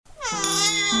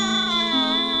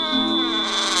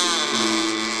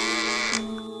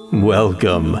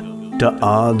Welcome to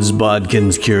Odds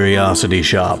Bodkin's Curiosity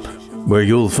Shop, where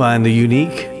you'll find the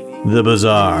unique, the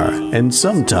bizarre, and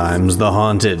sometimes the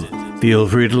haunted. Feel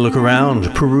free to look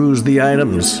around, peruse the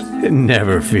items, and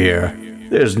never fear,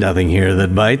 there's nothing here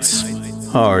that bites.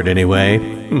 Hard anyway.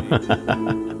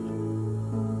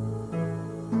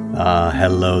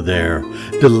 Hello there.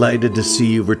 Delighted to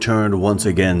see you returned once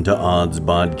again to Odds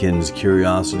Bodkin's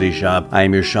Curiosity Shop. I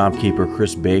am your shopkeeper,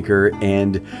 Chris Baker,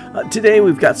 and today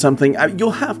we've got something.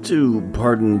 You'll have to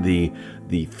pardon the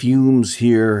fumes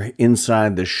here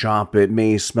inside the shop. It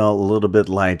may smell a little bit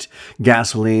like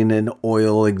gasoline and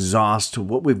oil exhaust.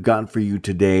 What we've got for you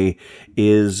today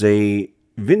is a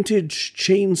vintage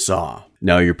chainsaw.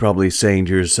 Now, you're probably saying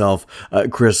to yourself,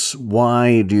 Chris,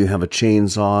 why do you have a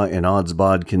chainsaw in Odds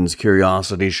Bodkin's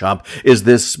Curiosity Shop? Is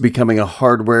this becoming a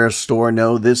hardware store?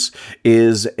 No, this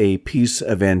is a piece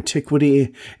of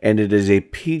antiquity, and it is a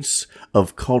piece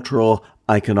of cultural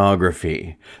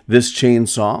iconography. This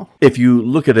chainsaw, if you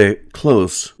look at it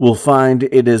close, will find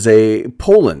it is a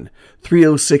Poland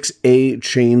 306A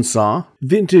chainsaw.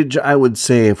 Vintage, I would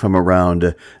say, from around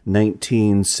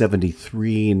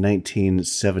 1973,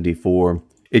 1974.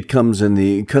 It comes in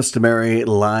the customary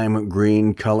lime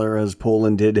green color as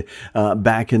Poland did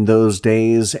back in those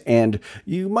days. And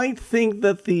you might think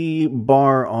that the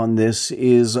bar on this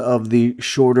is of the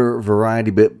shorter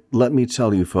variety, but let me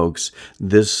tell you folks,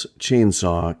 this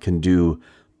chainsaw can do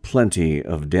plenty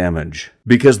of damage.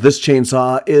 Because this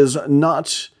chainsaw is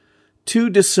not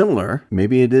too dissimilar.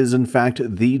 Maybe it is, in fact,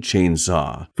 the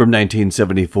chainsaw from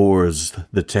 1974's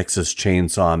The Texas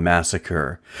Chainsaw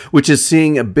Massacre, which is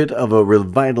seeing a bit of a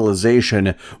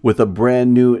revitalization with a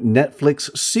brand new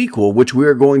Netflix sequel, which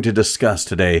we're going to discuss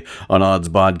today on Odds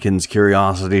Bodkin's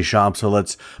Curiosity Shop. So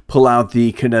let's pull out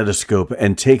the kinetoscope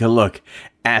and take a look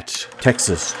at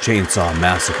Texas Chainsaw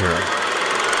Massacre.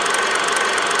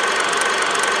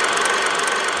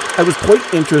 I was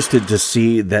quite interested to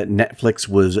see that Netflix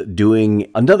was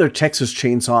doing another Texas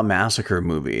Chainsaw Massacre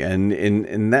movie,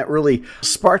 and that really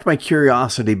sparked my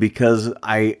curiosity because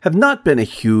I have not been a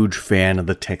huge fan of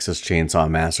the Texas Chainsaw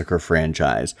Massacre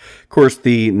franchise. Of course,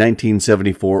 the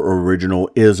 1974 original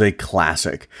is a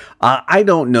classic. I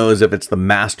don't know as if it's the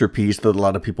masterpiece that a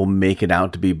lot of people make it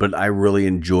out to be, but I really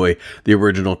enjoy the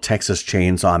original Texas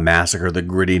Chainsaw Massacre, the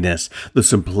grittiness, the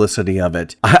simplicity of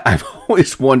it. I've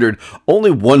always wondered,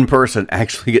 only one person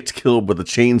actually gets killed with a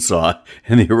chainsaw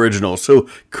in the original, so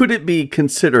could it be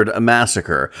considered a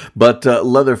massacre? But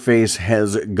Leatherface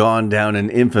has gone down in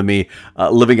infamy,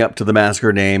 living up to the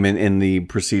massacre name in the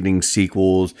preceding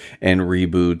sequels and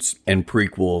reboots and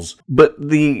prequels. But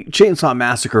the Chainsaw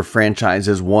Massacre franchise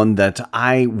is one that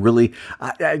I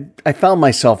found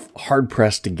myself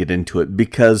hard-pressed to get into it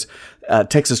because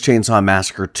Texas Chainsaw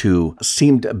Massacre 2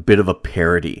 seemed a bit of a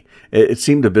parody. It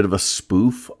seemed a bit of a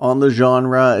spoof on the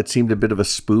genre. It seemed a bit of a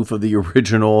spoof of the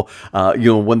original.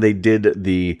 When they did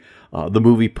the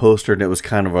movie poster, and it was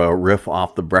kind of a riff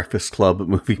off the Breakfast Club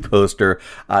movie poster.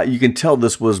 You can tell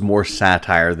this was more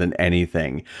satire than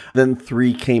anything. Then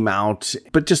 3 came out,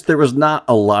 but just there was not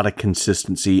a lot of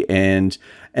consistency and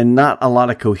not a lot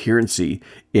of coherency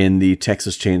in the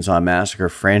Texas Chainsaw Massacre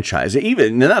franchise.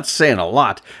 Even, and that's saying a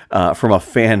lot from a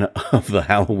fan of the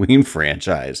Halloween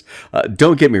franchise.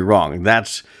 Don't get me wrong,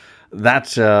 that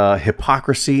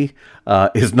hypocrisy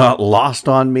is not lost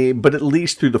on me, but at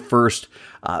least through the first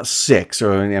 6,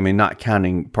 or I mean, not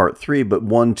counting part 3, but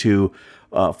 1, 2,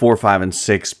 4, 5, and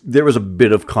 6, there was a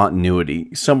bit of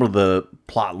continuity. Some of the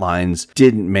plot lines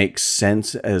didn't make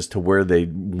sense as to where they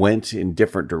went in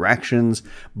different directions,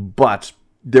 but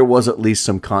there was at least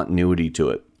some continuity to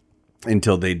it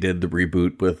until they did the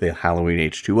reboot with the Halloween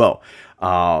H2O.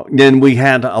 Then we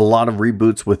had a lot of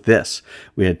reboots with this.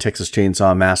 We had Texas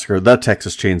Chainsaw Massacre, the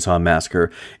Texas Chainsaw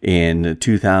Massacre in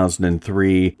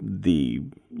 2003, the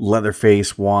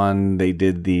Leatherface one. They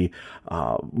did the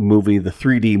movie, the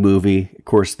 3D movie. Of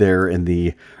course, there in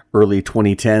the early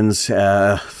 2010s,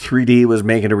 3D was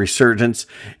making a resurgence.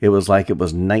 It was like it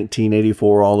was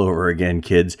 1984 all over again,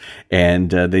 kids.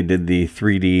 And they did the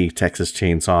 3D Texas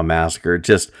Chainsaw Massacre.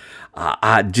 Just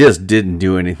didn't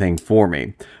do anything for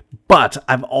me. But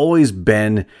I've always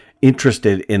been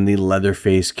interested in the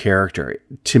Leatherface character.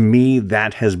 To me,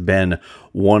 that has been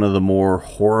one of the more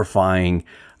horrifying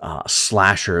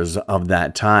slashers of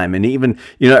that time. And even,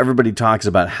 everybody talks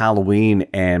about Halloween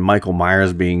and Michael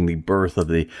Myers being the birth of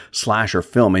the slasher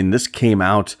film. And this came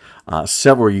out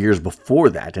several years before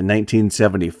that in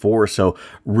 1974. So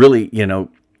really,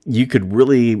 you could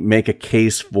really make a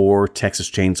case for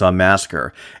Texas Chainsaw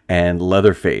Massacre and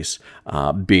Leatherface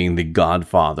being the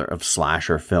godfather of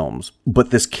slasher films.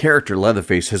 But this character,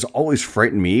 Leatherface, has always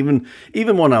frightened me.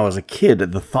 Even when I was a kid,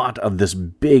 the thought of this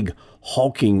big,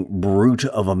 hulking brute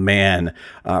of a man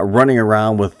running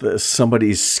around with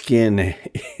somebody's skin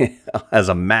as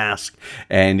a mask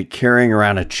and carrying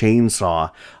around a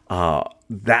chainsaw,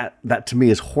 that to me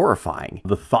is horrifying.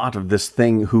 The thought of this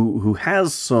thing who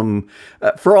has some,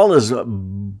 for all his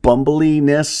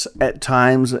bumbliness at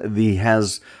times, he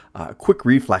has quick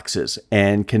reflexes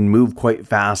and can move quite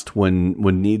fast when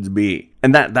needs be.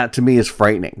 And that to me is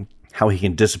frightening. How he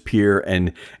can disappear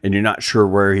and you're not sure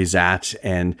where he's at.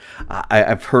 And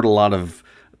I've heard a lot of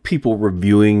people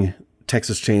reviewing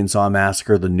Texas Chainsaw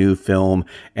Massacre, the new film,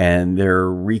 and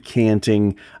they're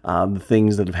recanting the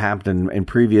things that have happened in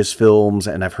previous films.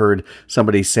 And I've heard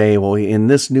somebody say, well, in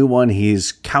this new one,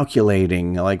 he's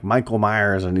calculating like Michael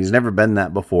Myers, and he's never been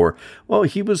that before. Well,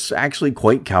 he was actually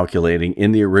quite calculating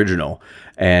in the original.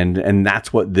 And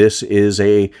that's what this is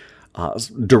a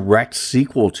direct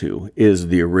sequel to, is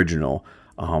the original.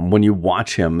 When you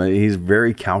watch him, he's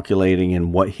very calculating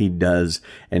in what he does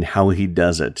and how he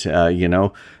does it.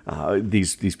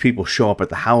 These people show up at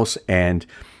the house and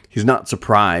he's not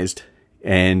surprised.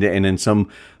 And in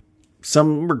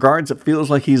some regards, it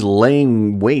feels like he's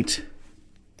laying wait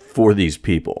for these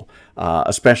people,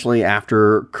 especially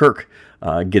after Kirk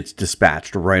gets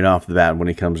dispatched right off the bat when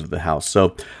he comes to the house.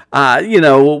 So,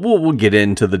 we'll get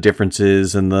into the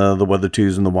differences and the whether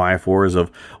twos and the why fours of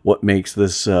what makes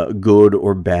this good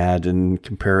or bad in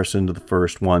comparison to the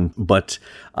first one. But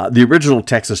the original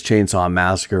Texas Chainsaw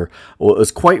Massacre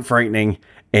was quite frightening,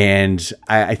 and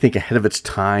I think ahead of its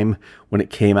time when it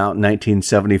came out in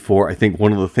 1974. I think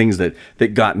one of the things that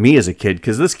got me as a kid,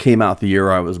 because this came out the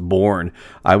year I was born.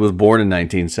 I was born in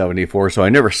 1974, so I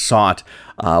never saw it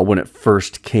when it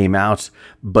first came out.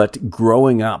 But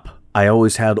growing up, I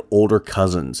always had older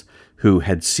cousins who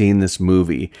had seen this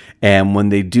movie. And when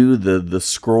they do the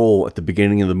scroll at the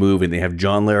beginning of the movie, and they have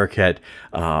John Larroquette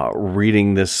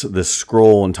reading this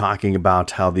scroll and talking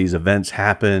about how these events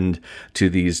happened to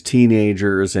these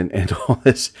teenagers and all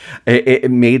this,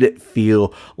 it made it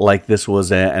feel like this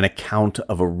was an account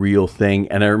of a real thing.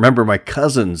 And I remember my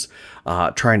cousins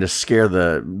trying to scare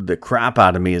the crap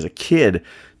out of me as a kid,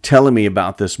 telling me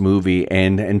about this movie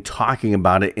and talking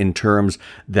about it in terms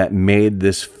that made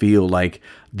this feel like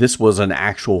this was an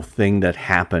actual thing that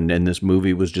happened, and this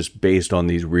movie was just based on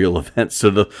these real events. So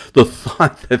the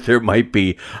thought that there might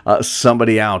be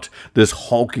somebody out, this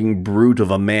hulking brute of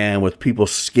a man with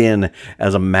people's skin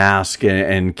as a mask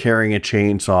and carrying a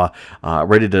chainsaw,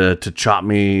 ready to chop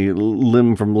me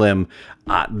limb from limb,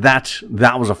 that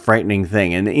was a frightening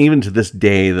thing. And even to this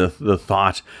day, the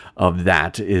thought of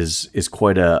that is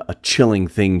quite a chilling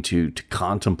thing to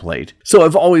contemplate. So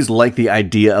I've always liked the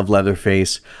idea of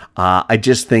Leatherface. I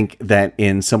just think that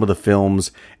in some of the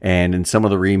films and in some of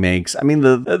the remakes, I mean,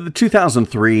 the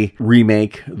 2003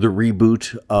 remake, the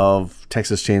reboot of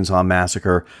Texas Chainsaw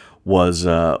Massacre was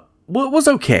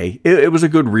okay. It was a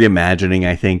good reimagining,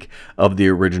 I think, of the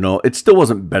original. It still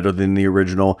wasn't better than the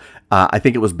original. I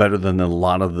think it was better than a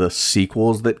lot of the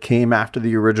sequels that came after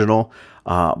the original.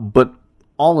 But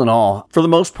all in all, for the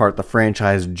most part, the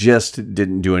franchise just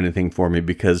didn't do anything for me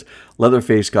because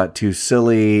Leatherface got too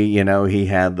silly. He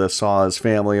had the saw his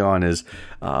family on his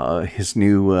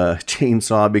new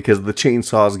chainsaw because the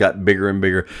chainsaws got bigger and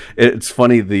bigger. It's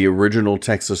funny, the original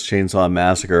Texas Chainsaw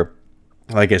Massacre,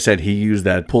 like I said, he used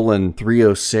that pull-in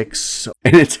 306,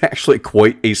 and it's actually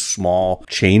quite a small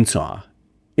chainsaw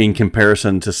in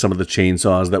comparison to some of the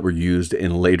chainsaws that were used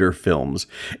in later films.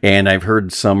 And I've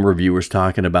heard some reviewers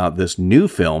talking about this new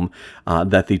film,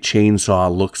 that the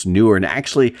chainsaw looks newer. And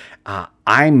actually,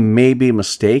 I may be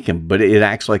mistaken, but it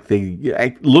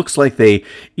looks like they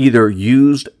either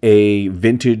used a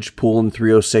vintage pull-in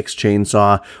 306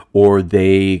 chainsaw or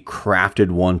they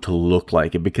crafted one to look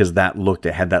like it, because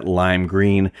it had that lime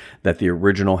green that the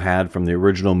original had from the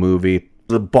original movie.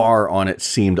 The bar on it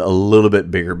seemed a little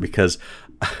bit bigger because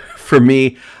for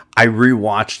me, I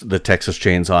rewatched the Texas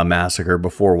Chainsaw Massacre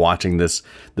before watching this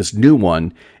new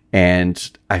one,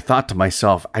 and I thought to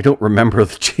myself, I don't remember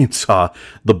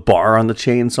the bar on the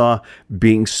chainsaw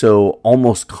being so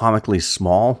almost comically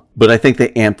small, but I think they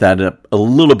amped that up a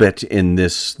little bit in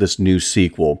this new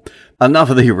sequel. Enough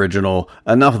of the original,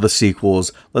 enough of the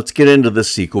sequels. Let's get into the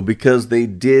sequel, because they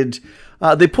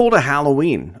pulled a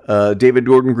Halloween, David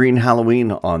Gordon Green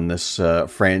Halloween on this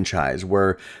franchise,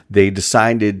 where they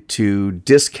decided to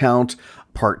discount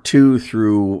Part 2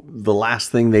 through the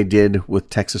last thing they did with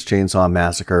Texas Chainsaw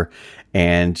Massacre,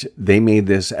 and they made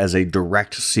this as a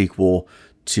direct sequel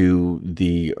to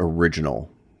the original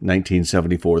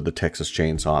 1974, The Texas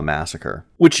Chainsaw Massacre,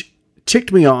 which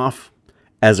ticked me off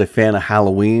as a fan of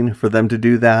Halloween for them to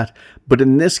do that. But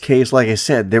in this case, like I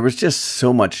said, there was just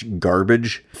so much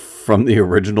garbage from the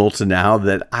original to now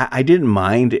that I didn't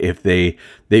mind if they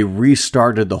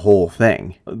restarted the whole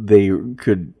thing. They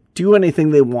could do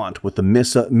anything they want with the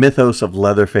mythos of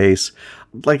Leatherface.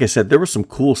 Like I said, there was some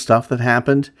cool stuff that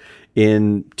happened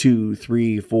in 2,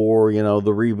 3, 4, the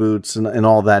reboots and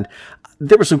all that.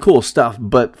 There was some cool stuff,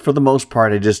 but for the most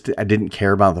part, I didn't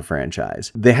care about the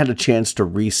franchise. They had a chance to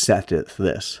reset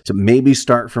this, to maybe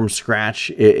start from scratch,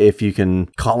 if you can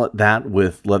call it that,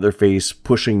 with Leatherface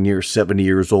pushing near 70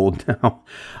 years old now.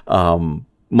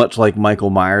 Much like Michael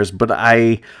Myers, but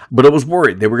I was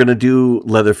worried they were going to do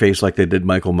Leatherface like they did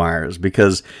Michael Myers,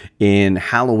 because in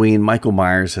Halloween, Michael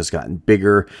Myers has gotten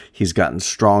bigger, he's gotten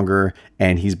stronger,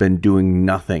 and he's been doing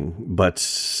nothing but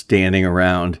standing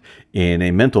around in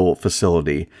a mental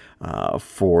facility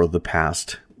for the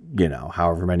past,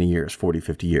 however many years, 40,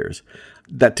 50 years.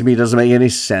 That to me doesn't make any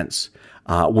sense.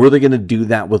 Were they going to do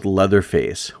that with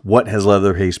Leatherface? What has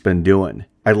Leatherface been doing?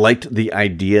 I liked the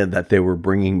idea that they were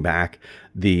bringing back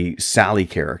the Sally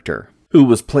character, who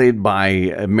was played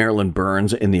by Marilyn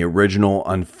Burns in the original.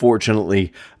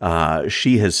 Unfortunately,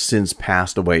 she has since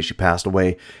passed away. She passed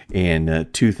away in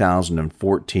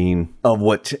 2014 of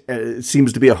what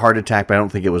seems to be a heart attack, but I don't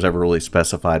think it was ever really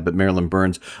specified. But Marilyn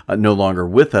Burns no longer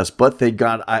with us, but they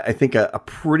got, I think, a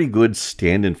pretty good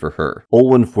stand-in for her.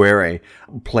 Olwen Fouéré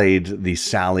played the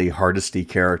Sally Hardesty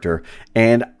character,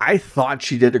 and I thought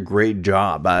she did a great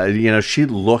job. She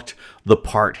looked the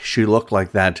part. She looked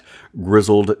like that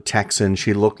grizzled Texan.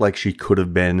 She looked like she could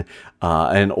have been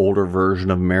an older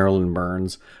version of Marilyn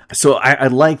Burns. So I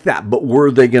like that. But were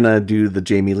they going to do the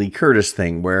Jamie Lee Curtis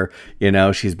thing where,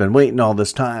 she's been waiting all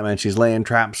this time and she's laying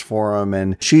traps for him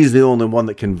and she's the only one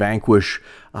that can vanquish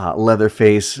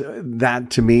Leatherface? That,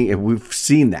 to me, we've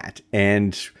seen that.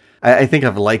 And I think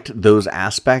I've liked those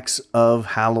aspects of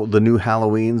the new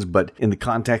Halloweens, but in the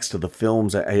context of the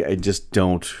films, I just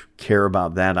don't care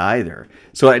about that either.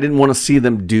 So I didn't want to see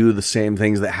them do the same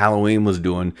things that Halloween was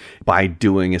doing by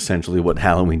doing essentially what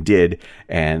Halloween did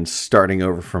and starting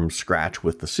over from scratch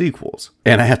with the sequels.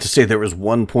 And I have to say, there was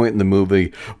one point in the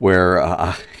movie where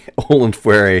Olwen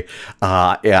Fouéré,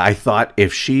 I thought,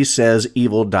 if she says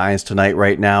evil dies tonight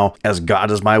right now, as God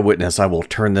is my witness, I will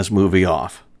turn this movie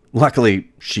off. Luckily,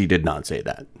 she did not say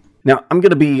that. Now, I'm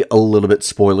going to be a little bit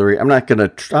spoilery. I'm going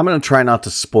to try not to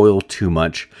spoil too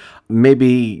much.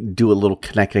 Maybe do a little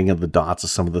connecting of the dots of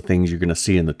some of the things you're going to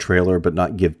see in the trailer, but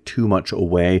not give too much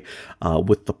away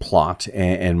with the plot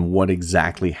and what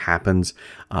exactly happens.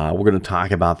 We're going to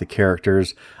talk about the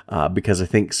characters because I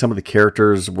think some of the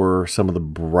characters were some of the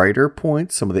brighter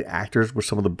points. Some of the actors were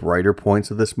some of the brighter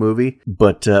points of this movie.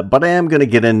 But I am going to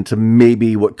get into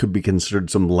maybe what could be considered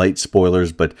some light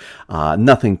spoilers, but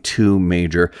nothing too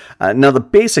major. Now, the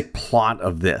basic plot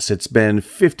of this, it's been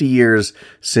 50 years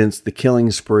since the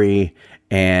killing spree,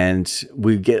 and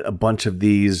we get a bunch of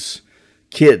these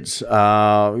kids,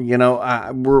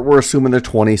 we're assuming they're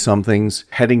 20-somethings,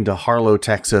 heading to Harlow,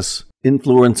 Texas.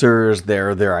 Influencers,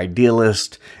 they're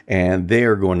idealists, and they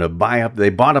are going to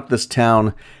they bought up this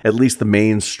town, at least the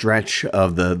main stretch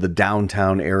of the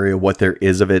downtown area, what there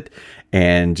is of it,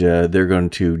 and they're going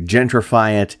to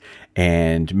gentrify it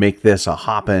and make this a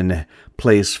hoppin'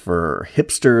 place for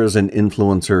hipsters and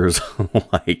influencers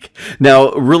alike. Now,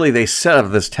 really, they set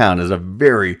up this town as a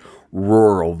very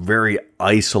rural, very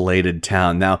isolated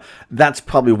town. Now, that's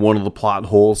probably one of the plot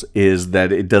holes, is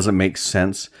that it doesn't make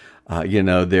sense. I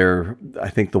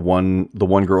think the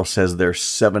one girl says they're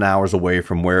 7 hours away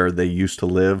from where they used to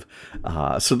live.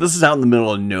 So this is out in the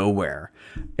middle of nowhere.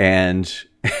 And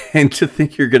to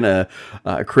think you're going to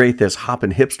create this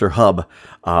hoppin' hipster hub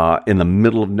in the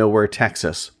middle of nowhere,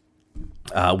 Texas,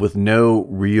 with no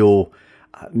real,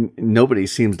 nobody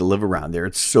seems to live around there.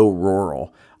 It's so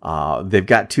rural. They've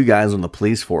got 2 guys on the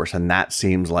police force, and that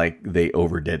seems like they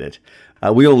overdid it.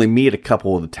 We only meet a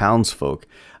couple of the townsfolk.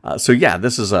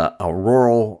 This is a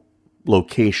rural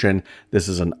location. This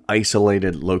is an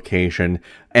isolated location.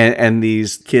 And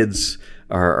these kids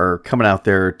are coming out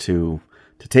there to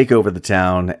take over the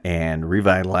town and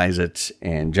revitalize it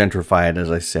and gentrify it, as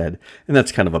I said. And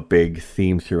that's kind of a big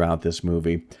theme throughout this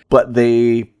movie. But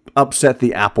they upset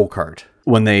the apple cart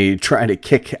when they try to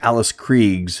kick Alice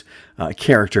Krieg's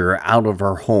character out of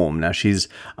her home. Now, she's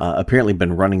apparently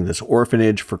been running this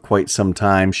orphanage for quite some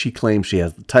time. She claims she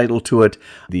has the title to it.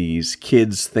 These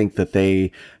kids think that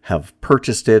they have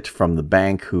purchased it from the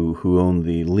bank who own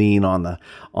the lien on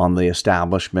the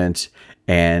establishment.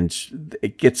 And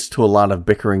it gets to a lot of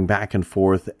bickering back and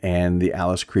forth, and the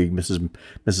Alice Krige,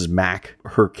 Mrs. Mack,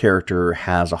 her character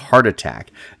has a heart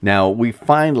attack. Now, we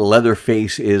find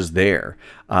Leatherface is there.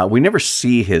 We never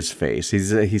see his face.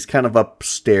 He's kind of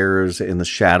upstairs in the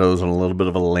shadows on a little bit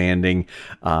of a landing.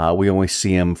 We only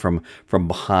see him from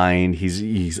behind.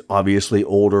 He's obviously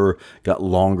older, got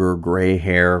longer gray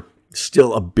hair,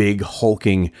 still a big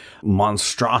hulking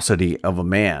monstrosity of a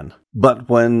man. But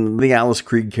when the Alice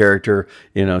Krige character,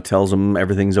 tells him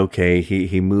everything's okay,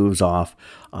 he moves off.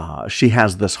 She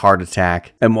has this heart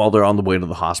attack, and while they're on the way to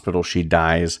the hospital, she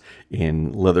dies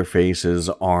in Leatherface's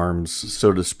arms,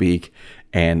 so to speak,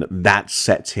 and that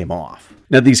sets him off.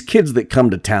 Now, these kids that come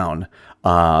to town,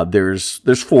 there's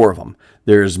 4 of them.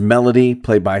 There's Melody,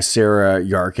 played by Sarah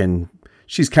Yarkin.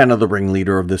 She's kind of the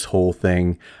ringleader of this whole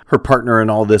thing. Her partner in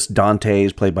all this, Dante,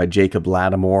 is played by Jacob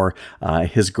Lattimore.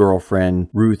 His girlfriend,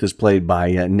 Ruth, is played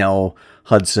by Nell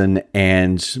Hudson.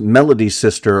 And Melody's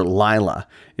sister, Lila,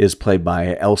 is played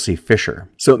by Elsie Fisher.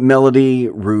 So Melody,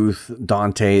 Ruth,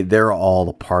 Dante, they're all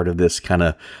a part of this kind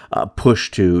of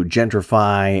push to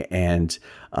gentrify and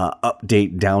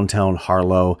update downtown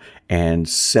Harlow and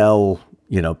sell,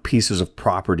 pieces of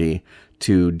property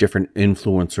to different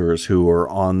influencers who are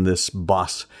on this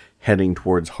bus heading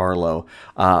towards Harlow.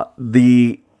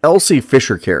 The Elsie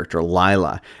Fisher character,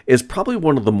 Lila, is probably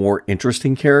one of the more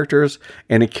interesting characters,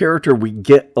 and a character we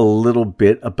get a little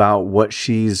bit about what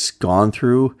she's gone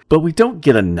through, but we don't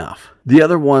get enough. The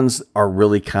other ones are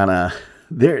really kind of,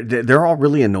 they're all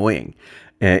really annoying.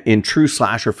 In true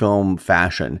slasher film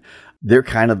fashion, they're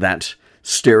kind of that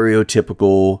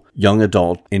stereotypical young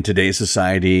adult in today's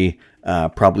society,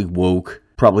 probably woke,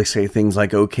 probably say things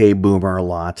like "okay, boomer" a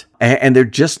lot. And they're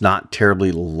just not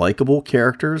terribly likable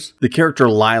characters. The character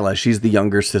Lila, she's the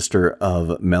younger sister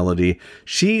of Melody.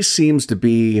 She seems to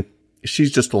be,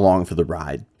 she's just along for the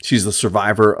ride. She's the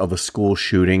survivor of a school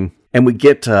shooting. And we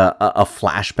get a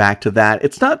flashback to that.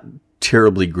 It's not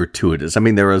terribly gratuitous. I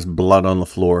mean, there is blood on the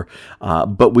floor,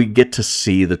 but we get to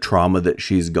see the trauma that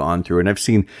she's gone through. And I've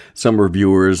seen some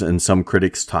reviewers and some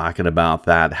critics talking about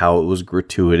that, how it was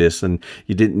gratuitous and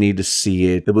you didn't need to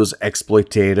see it. It was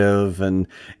exploitative,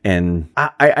 and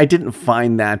I didn't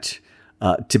find that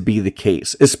to be the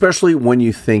case, especially when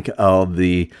you think of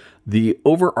the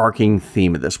overarching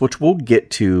theme of this, which we'll get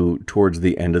to towards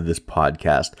the end of this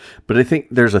podcast. But I think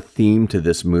there's a theme to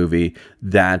this movie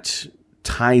that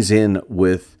ties in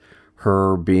with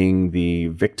her being the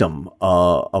victim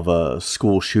of a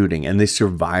school shooting and the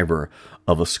survivor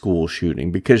of a school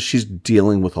shooting, because she's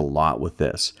dealing with a lot with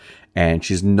this and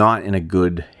she's not in a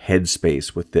good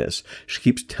headspace with this. She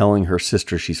keeps telling her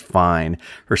sister she's fine.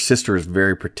 Her sister is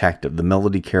very protective. The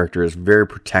Melody character is very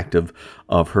protective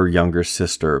of her younger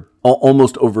sister,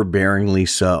 almost overbearingly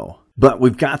so. But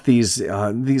we've got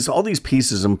all these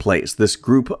pieces in place. This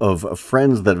group of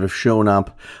friends that have shown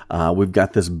up. We've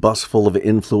got this bus full of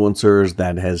influencers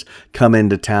that has come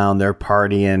into town. They're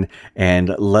partying,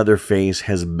 and Leatherface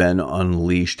has been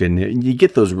unleashed. And you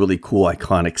get those really cool,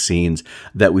 iconic scenes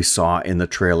that we saw in the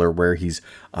trailer where he's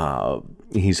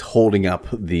holding up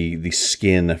the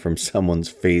skin from someone's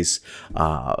face.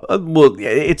 Well,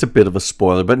 it's a bit of a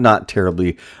spoiler, but not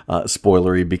terribly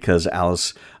spoilery, because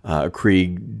Alice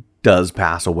Krige does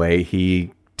pass away.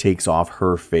 He takes off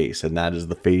her face, and that is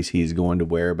the face he's going to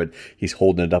wear, but he's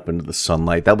holding it up into the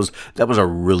sunlight. That was a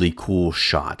really cool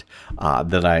shot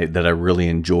that I really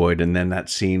enjoyed. And then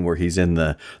that scene where he's in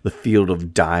the field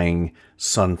of dying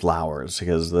sunflowers,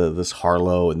 because this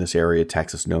Harlow and this area of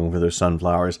Texas known for their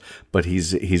sunflowers, but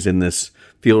he's in this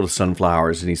field of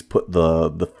sunflowers and he's put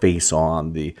the face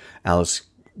on, the Alice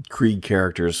Krige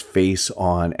character's face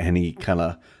on, and he kind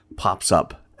of pops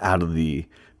up out of these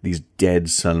dead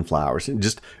sunflowers. And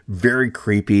just very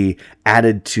creepy.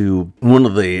 Added to, one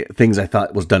of the things I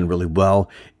thought was done really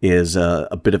well is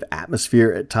a bit of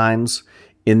atmosphere at times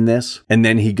in this. And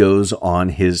then he goes on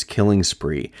his killing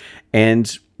spree.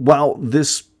 And while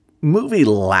this movie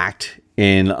lacked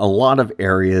in a lot of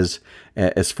areas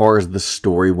as far as the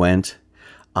story went,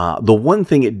 the one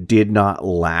thing it did not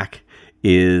lack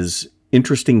is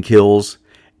interesting kills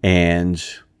and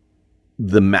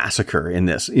the massacre in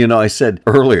this. I said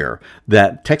earlier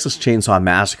that Texas Chainsaw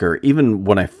Massacre, even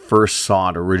when I first saw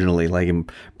it originally,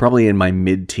 probably in my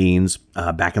mid-teens,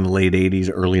 back in the late 80s,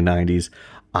 early 90s,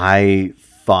 I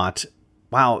thought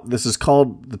wow, this is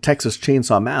called the Texas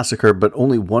Chainsaw Massacre, but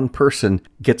only one person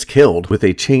gets killed with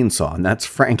a chainsaw, and that's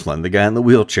Franklin, the guy in the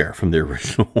wheelchair from the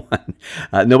original one.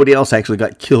 Nobody else actually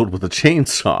got killed with a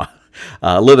chainsaw.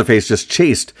 Leatherface just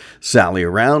chased Sally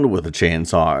around with a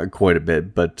chainsaw quite a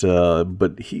bit, but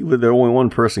the only one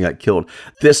person got killed.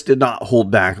 This did not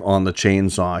hold back on the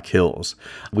chainsaw kills.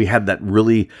 We had that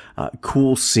really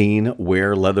cool scene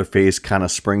where Leatherface kind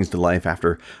of springs to life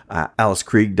after Alice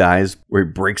Krieg dies, where he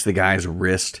breaks the guy's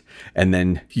wrist and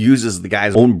then uses the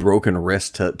guy's own broken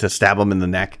wrist to stab him in the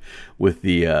neck with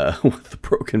the with the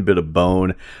broken bit of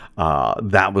bone.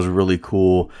 That was really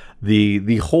cool.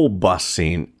 The whole bus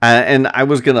scene, and I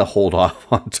was going to hold off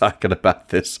on talking about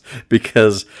this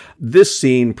because this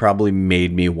scene probably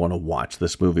made me want to watch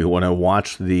this movie. When I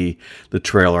watched the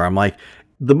trailer, I'm like,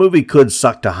 the movie could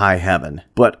suck to high heaven,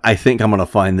 but I think I'm going to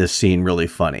find this scene really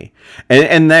funny.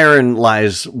 And therein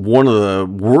lies one of the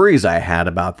worries I had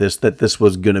about this, that this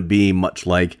was going to be much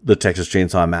like the Texas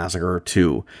Chainsaw Massacre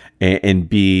 2 and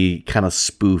be kind of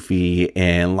spoofy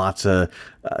and lots of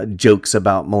jokes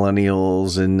about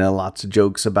millennials and lots of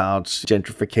jokes about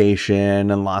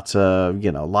gentrification and lots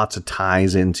of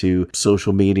ties into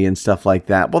social media and stuff like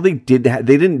that. Well, they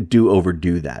didn't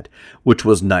overdo that, which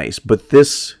was nice. But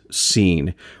this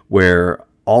scene where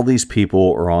all these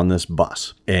people are on this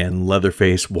bus and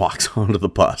Leatherface walks onto the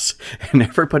bus and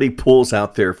everybody pulls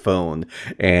out their phone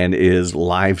and is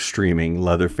live streaming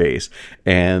Leatherface.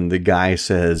 And the guy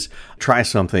says, try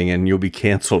something and you'll be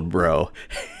canceled, bro.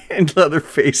 And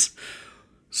Leatherface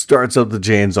starts up the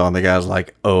chainsaw and the guy's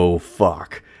like, oh,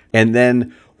 fuck. And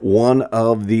then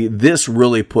this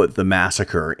really put the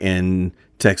massacre in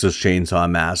Texas Chainsaw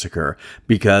Massacre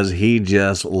because he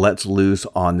just lets loose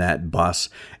on that bus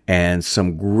and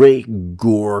some great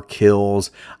gore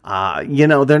kills. They're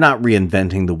not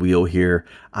reinventing the wheel here.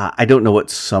 I don't know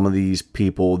what some of these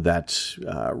people that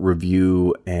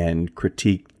review and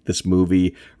critique this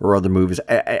movie or other movies,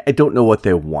 I don't know what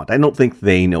they want. I don't think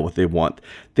they know what they want.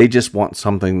 They just want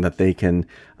something that they can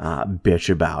bitch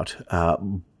about.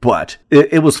 But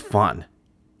it was fun.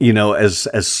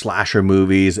 As slasher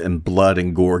movies and blood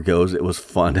and gore goes, it was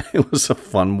fun. It was a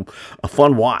fun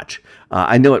watch.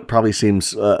 I know it probably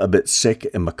seems a bit sick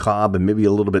and macabre and maybe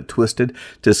a little bit twisted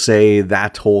to say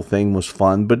that whole thing was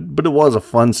fun, but it was a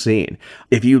fun scene.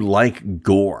 If you like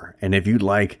gore and if you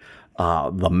like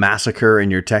the massacre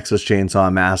in your Texas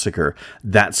Chainsaw Massacre,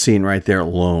 that scene right there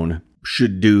alone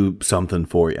should do something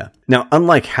for you. Now,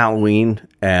 unlike Halloween,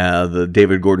 the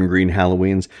David Gordon Green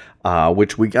Halloweens,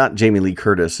 which we got Jamie Lee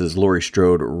Curtis as Laurie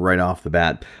Strode right off the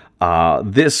bat,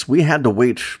 this, we had to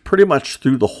wait pretty much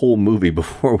through the whole movie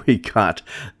before we got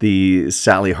the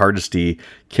Sally Hardesty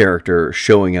character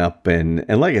showing up. And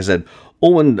like I said,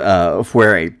 Owen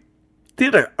Fuere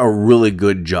did a really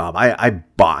good job. I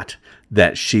bought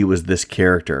that she was this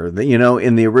character.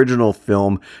 In the original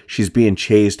film, she's being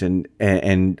chased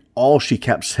and all she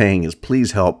kept saying is,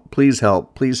 please help, please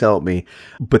help, please help me.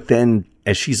 But then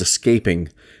as she's escaping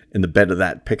in the bed of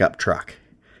that pickup truck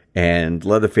and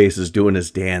Leatherface is doing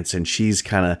his dance and she's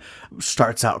kind of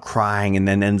starts out crying and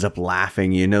then ends up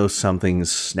laughing, something's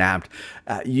snapped.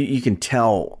 You can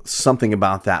tell something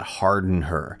about that hardened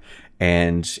her.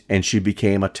 And she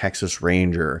became a Texas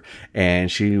Ranger, and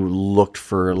she looked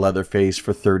for Leatherface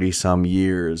for 30 some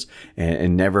years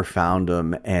and never found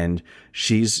him. And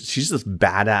she's this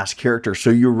badass character. So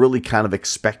you're really kind of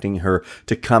expecting her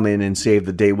to come in and save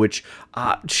the day, which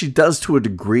she does to a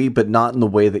degree, but not in the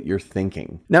way that you're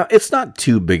thinking. Now, it's not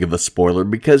too big of a spoiler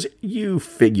because you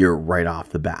figure right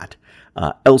off the bat,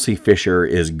 Elsie Fisher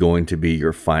is going to be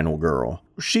your final girl.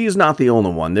 She's not the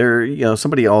only one.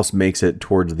 Somebody else makes it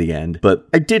towards the end. But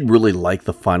I did really like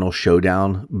the final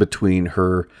showdown between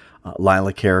her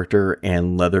Lila character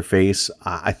and Leatherface.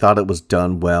 I thought it was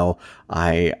done well.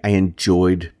 I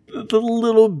enjoyed the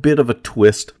little bit of a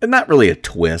twist. And not really a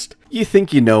twist. You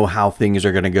think you know how things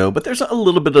are going to go, but there's a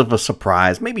little bit of a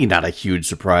surprise. Maybe not a huge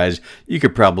surprise. You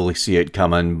could probably see it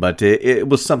coming, but it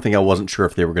was something I wasn't sure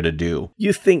if they were going to do.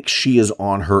 You think she is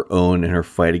on her own in her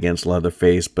fight against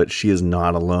Leatherface, but she is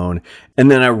not alone.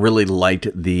 And then I really liked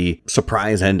the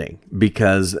surprise ending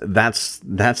because that's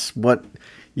what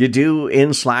you do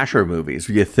in slasher movies.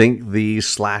 You think the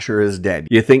slasher is dead.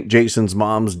 You think Jason's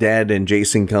mom's dead and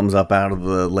Jason comes up out of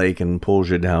the lake and pulls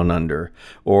you down under.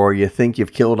 Or you think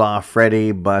you've killed off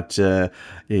Freddy, but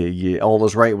all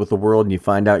is right with the world and you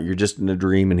find out you're just in a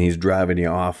dream and he's driving you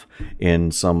off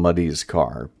in somebody's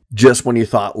car. Just when you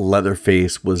thought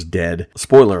Leatherface was dead,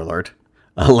 spoiler alert,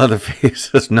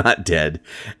 Leatherface is not dead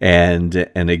and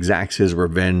exacts his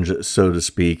revenge, so to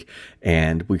speak.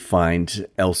 And we find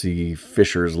Elsie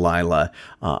Fisher's Lila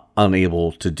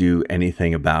unable to do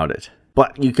anything about it.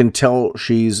 But you can tell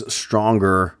she's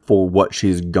stronger for what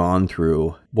she's gone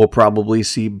through. We'll probably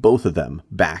see both of them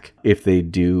back if they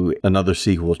do another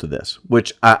sequel to this,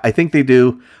 which I think they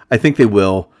do. I think they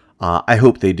will. I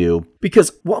hope they do.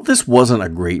 Because while this wasn't a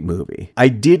great movie, I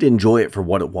did enjoy it for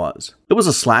what it was. It was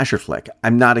a slasher flick.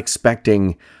 I'm not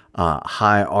expecting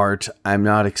high art. I'm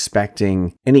not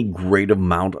expecting any great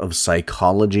amount of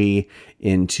psychology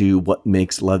into what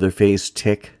makes Leatherface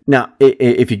tick. Now,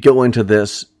 if you go into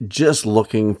this just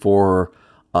looking for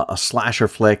a slasher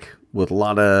flick with a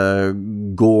lot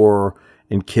of gore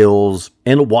and kills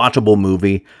and a watchable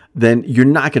movie, then you're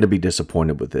not going to be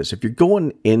disappointed with this. If you're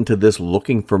going into this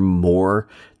looking for more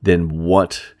than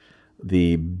what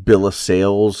the bill of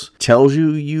sales tells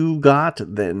you got,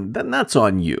 then that's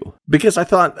on you. Because I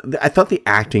thought the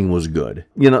acting was good.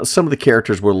 You know, some of the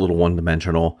characters were a little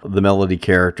one-dimensional. The Melody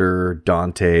character,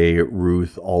 Dante,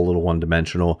 Ruth, all a little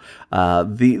one-dimensional.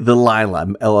 The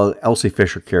Lila, Elsie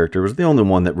Fisher character was the only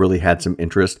one that really had some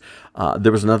interest.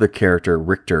 There was another character,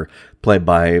 Richter, played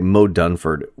by Mo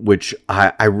Dunford, which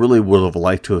I really would have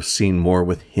liked to have seen more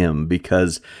with him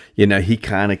because, you know, he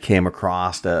kind of came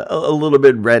across a little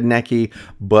bit rednecky,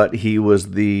 but he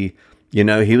was he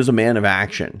was a man of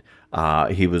action.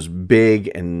 He was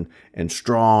big and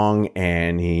strong,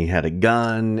 and he had a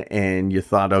gun, and you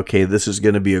thought, okay, this is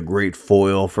going to be a great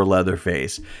foil for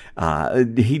Leatherface.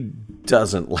 He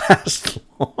doesn't last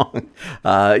long,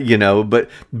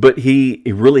 but he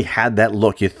really had that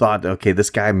look. You thought, okay, this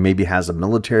guy maybe has a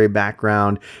military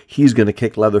background. He's going to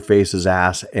kick Leatherface's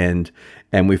ass, and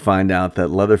we find out that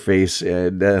Leatherface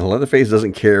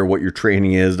doesn't care what your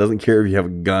training is, doesn't care if you have a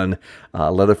gun.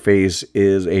 Leatherface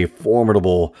is a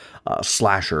formidable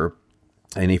slasher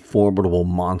and a formidable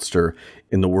monster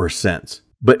in the worst sense.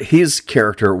 But his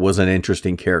character was an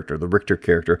interesting character, the Richter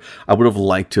character. I would have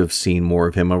liked to have seen more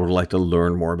of him. I would have liked to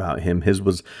learn more about him. His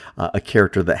was a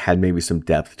character that had maybe some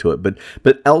depth to it.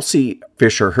 But Elsie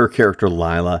Fisher, her character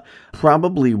Lila,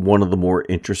 probably one of the more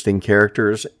interesting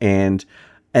characters, and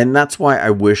that's why I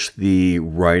wish the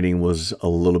writing was a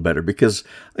little better. Because,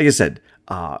 like I said,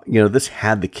 this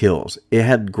had the kills. It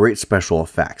had great special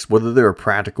effects. Whether they were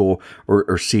practical or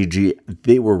CG,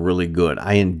 they were really good.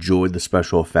 I enjoyed the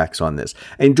special effects on this.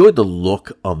 I enjoyed the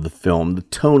look of the film. The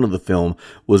tone of the film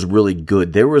was really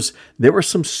good. There were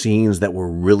some scenes that were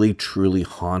really, truly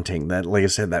haunting. That, like I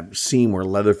said, that scene where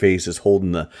Leatherface is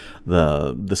holding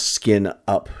the skin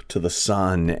up to the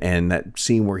sun, and that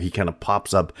scene where he kind of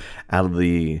pops up out of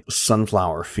the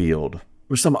sunflower field.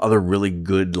 There were some other really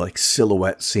good like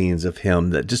silhouette scenes of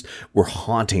him that just were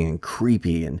haunting and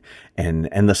creepy,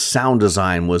 and the sound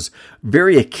design was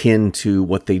very akin to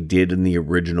what they did in the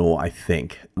original, I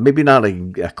think. Maybe not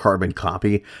a carbon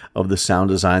copy of the sound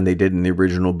design they did in the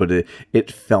original, but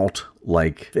it felt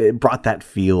like it brought that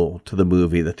feel to the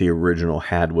movie that the original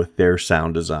had with their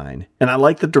sound design. And I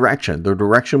liked the direction. The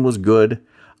direction was good.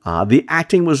 The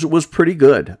acting was pretty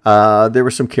good. There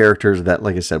were some characters that,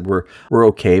 like I said, were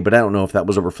okay, but I don't know if that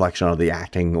was a reflection of the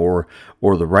acting or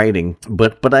the writing.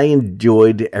 But I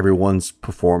enjoyed everyone's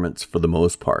performance for the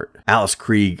most part. Alice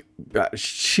Krige,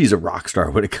 she's a rock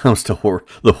star when it comes to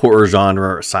the horror genre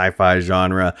or sci-fi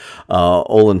genre.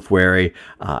 Olin Fuere,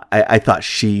 I thought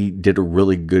she did a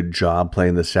really good job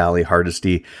playing the Sally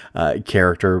Hardesty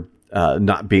character.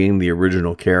 Not being the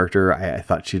original character, I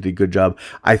thought she did a good job.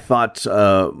 I thought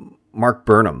Mark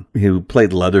Burnham, who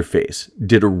played Leatherface,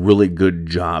 did a really good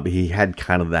job. He had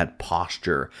kind of that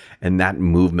posture and that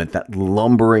movement, that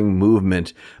lumbering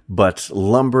movement, but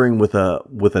lumbering with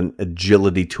an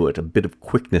agility to it, a bit of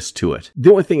quickness to it.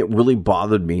 The only thing that really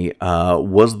bothered me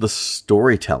was the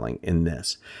storytelling in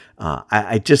this.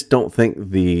 I just don't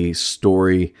think the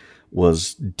story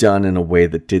was done in a way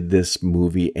that did this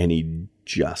movie any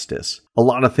justice. A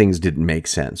lot of things didn't make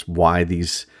sense. Why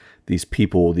these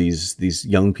people, these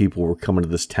young people were coming to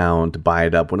this town to buy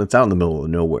it up when it's out in the middle of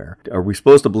nowhere? Are we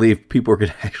supposed to believe people are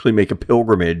going to actually make a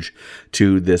pilgrimage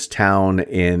to this town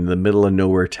in the middle of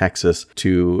nowhere, Texas,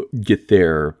 to get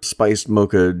their spiced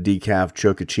mocha decaf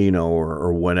chocachino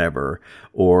or whatever,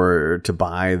 or to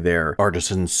buy their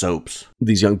artisan soaps?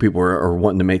 These young people are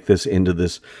wanting to make this into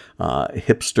this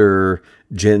hipster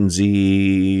Gen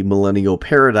Z millennial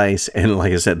paradise. And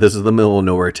like I said, this is the middle of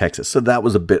nowhere, Texas. So that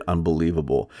was a bit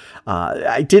unbelievable.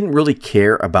 I didn't really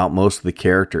care about most of the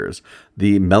characters.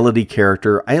 The Melody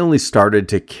character, I only started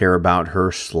to care about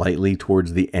her slightly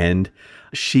towards the end.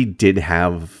 She did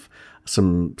have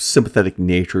some sympathetic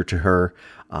nature to her.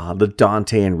 The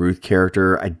Dante and Ruth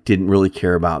character, I didn't really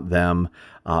care about them.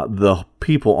 The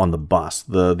people on the bus,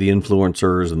 the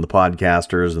influencers and the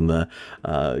podcasters and the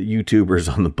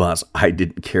YouTubers on the bus, I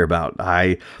didn't care about.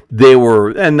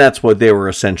 And that's what they were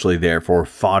essentially there for,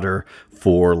 fodder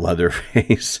for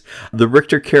Leatherface. The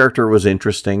Richter character was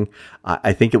interesting.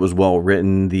 I think it was well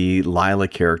written. The Lila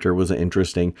character was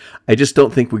interesting. I just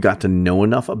don't think we got to know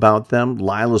enough about them.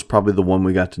 Lila's probably the one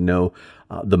we got to know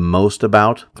the most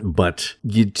about, but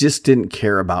you just didn't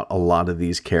care about a lot of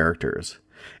these characters.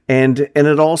 And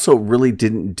it also really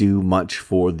didn't do much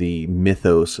for the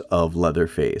mythos of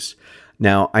Leatherface.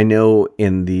 Now, I know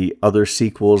in the other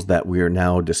sequels that we are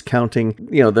now discounting,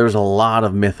 there's a lot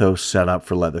of mythos set up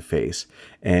for Leatherface.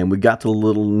 And we got to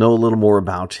know a little more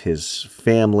about his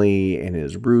family and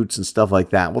his roots and stuff like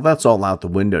that. Well, that's all out the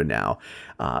window now.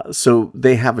 So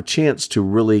they have a chance to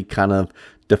really kind of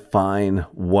define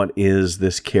what is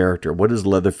this character, what is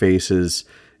Leatherface's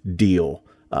deal,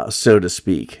 so to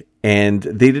speak. And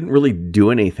they didn't really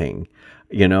do anything.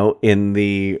 In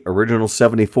the original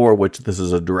 74, which this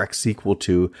is a direct sequel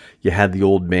to, you had the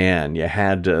old man, you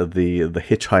had the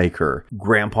hitchhiker,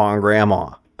 grandpa and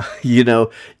grandma.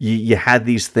 You had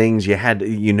these things, you had,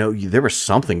 there was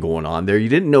something going on there. You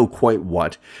didn't know quite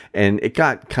what. And it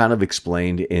got kind of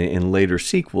explained in later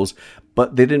sequels,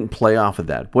 but they didn't play off of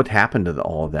that. What happened to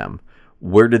all of them?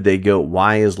 Where did they go?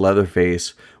 Why is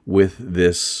Leatherface with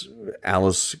this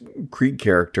Alice Krieg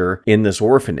character in this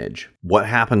orphanage? What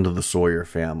happened to the Sawyer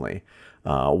family?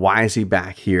 Why is he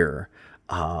back here?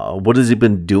 What has he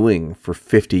been doing for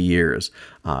 50 years?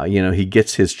 He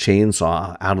gets his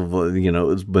chainsaw out of,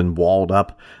 it's been walled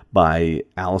up by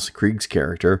Alice Krieg's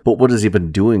character. But what has he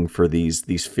been doing for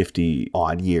these 50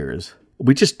 odd years?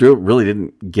 We just really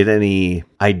didn't get any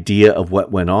idea of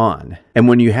what went on. And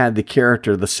when you had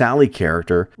the Sally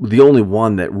character, the only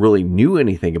one that really knew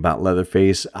anything about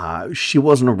Leatherface, she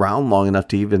wasn't around long enough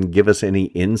to even give us any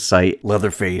insight.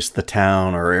 Leatherface, the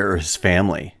town, or his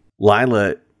family.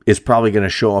 Lila is probably going to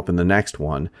show up in the next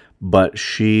one, but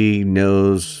she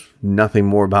knows nothing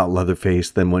more about Leatherface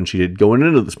than when she did going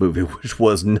into this movie, which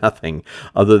was nothing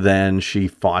other than she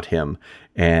fought him.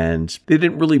 And they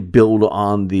didn't really build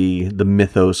on the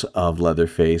mythos of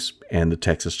Leatherface and the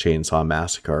Texas Chainsaw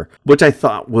Massacre, which I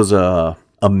thought was a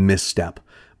misstep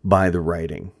by the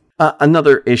writing.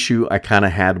 Another issue I kind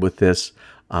of had with this,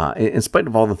 in spite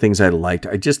of all the things I liked,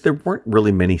 there weren't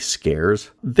really many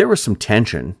scares. There was some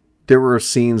tension. There were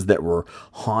scenes that were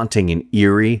haunting and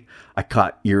eerie. I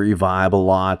caught eerie vibe a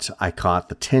lot. I caught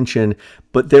the tension,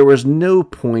 but there was no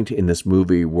point in this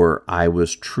movie where I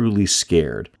was truly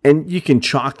scared. And you can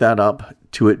chalk that up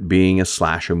to it being a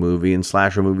slasher movie, and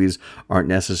slasher movies aren't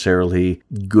necessarily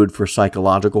good for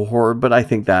psychological horror, but I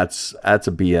think that's a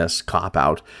BS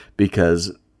cop-out,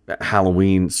 because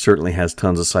Halloween certainly has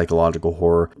tons of psychological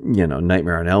horror.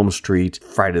 Nightmare on Elm Street,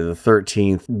 Friday the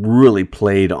 13th really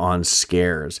played on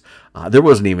scares. There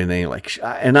wasn't even any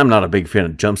and I'm not a big fan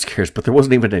of jump scares, but there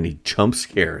wasn't even any jump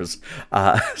scares.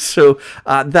 So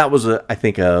that was, I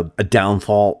think, a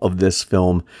downfall of this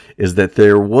film, is that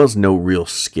there was no real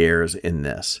scares in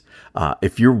this.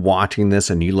 If you're watching this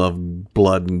and you love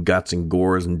blood and guts and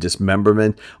gores and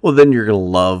dismemberment, well, then you're going to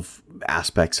love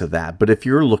aspects of that. But if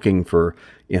you're looking for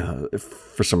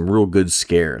some real good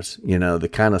scares, the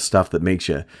kind of stuff that makes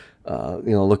you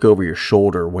look over your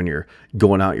shoulder when you're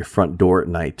going out your front door at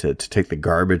night to take the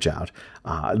garbage out,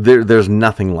 there's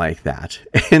nothing like that.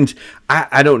 And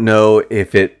I don't know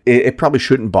if it probably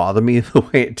shouldn't bother me the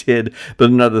way it did, but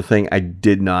another thing I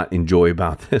did not enjoy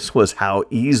about this was how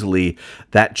easily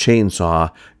that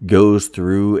chainsaw goes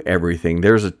through everything.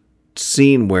 There's a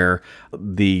scene where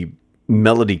the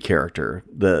Melody character,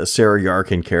 the Sarah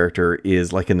Yarkin character,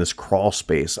 is like in this crawl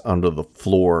space under the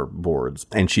floorboards,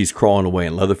 and she's crawling away,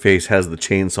 and Leatherface has the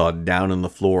chainsaw down in the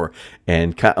floor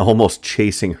and almost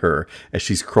chasing her as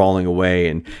she's crawling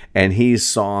away, and he's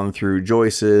sawing through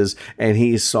joists, and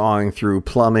he's sawing through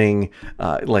plumbing,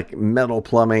 like metal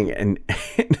plumbing, and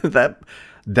that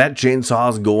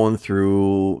chainsaw's going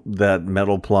through that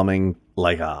metal plumbing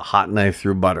like a hot knife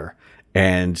through butter.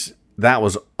 And that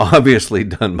was obviously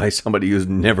done by somebody who's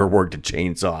never worked a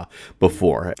chainsaw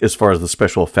before, as far as the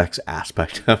special effects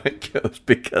aspect of it goes,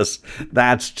 because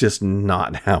that's just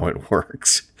not how it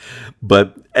works.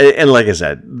 But, and like I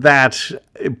said, that's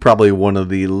probably one of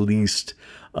the least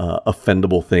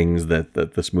offendable things that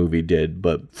this movie did.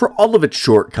 But for all of its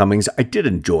shortcomings, I did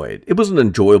enjoy it. It was an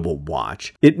enjoyable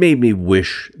watch. It made me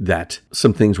wish that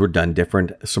some things were done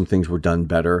different, some things were done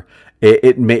better.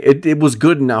 It was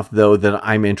good enough, though, that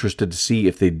I'm interested to see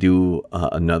if they do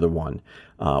another one,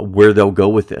 where they'll go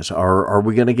with this. Are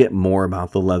we going to get more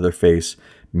about the Leatherface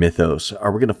mythos?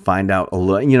 Are we going to find out a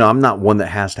little? I'm not one that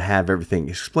has to have everything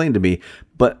explained to me,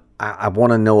 but I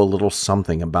want to know a little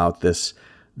something about this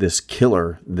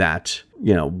killer that,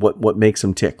 what makes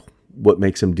him tick, what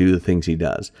makes him do the things he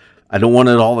does. I don't want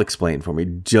it all explained for me.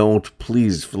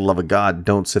 Please, for the love of God,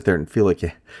 don't sit there and feel like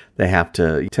they have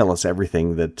to tell us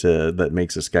everything that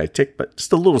makes this guy tick, but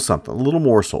just a little something, a little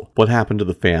morsel. What happened to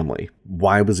the family?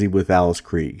 Why was he with Alice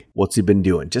Krige? What's he been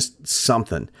doing? Just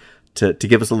something to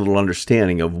give us a little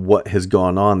understanding of what has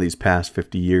gone on these past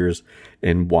 50 years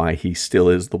and why he still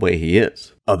is the way he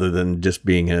is, other than just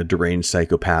being a deranged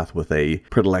psychopath with a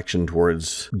predilection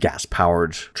towards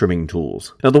gas-powered trimming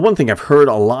tools. Now, the one thing I've heard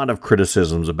a lot of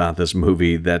criticisms about this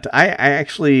movie that I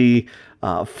actually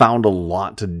found a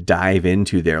lot to dive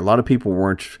into there. A lot of people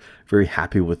weren't very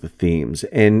happy with the themes,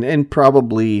 and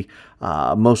probably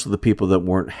most of the people that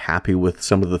weren't happy with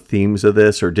some of the themes of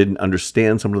this or didn't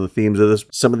understand some of the themes of this,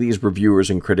 some of these reviewers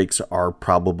and critics are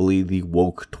probably the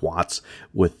woke twats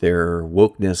with their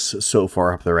wokeness so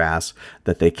far up their ass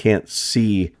that they can't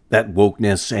see that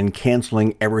wokeness and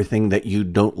canceling everything that you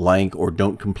don't like or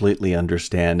don't completely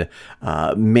understand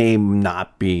may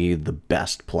not be the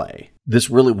best play.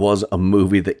 This really was a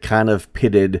movie that kind of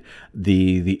pitted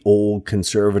the old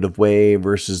conservative way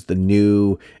versus the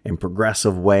new and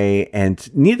progressive way,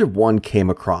 and neither one came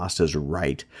across as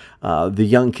right. The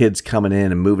young kids coming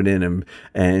in and moving in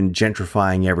and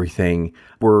gentrifying everything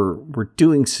were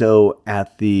doing so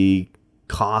at the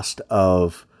cost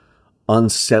of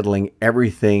unsettling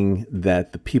everything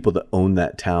that the people that owned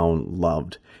that town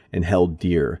loved and held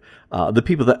dear. The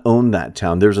people that owned that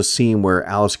town, there's a scene where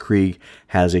Alice Krige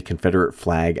has a Confederate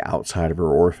flag outside of her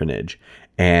orphanage.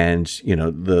 And,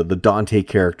 the Dante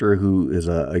character, who is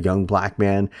a young black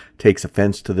man, takes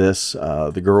offense to this.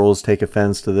 The girls take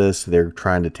offense to this. They're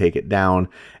trying to take it down.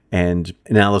 And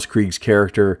Alice Krige's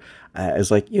character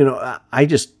is like, I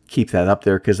just keep that up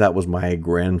there because that was my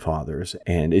grandfather's.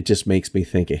 And it just makes me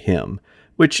think of him.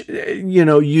 Which,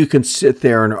 you can sit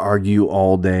there and argue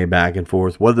all day back and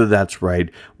forth, whether that's right,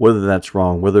 whether that's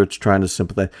wrong, whether it's trying to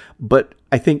sympathize. But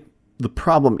I think the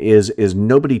problem is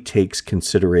nobody takes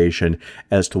consideration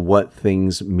as to what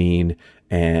things mean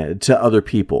to other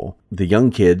people. The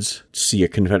young kids see a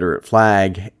Confederate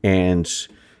flag and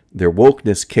their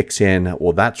wokeness kicks in.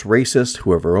 Well, that's racist.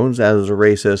 Whoever owns that is a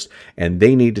racist, and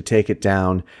they need to take it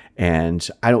down. And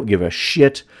I don't give a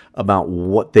shit about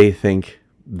what they think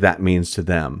that means to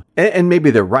them. And maybe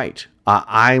they're right.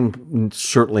 I'm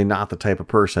certainly not the type of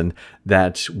person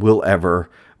that will ever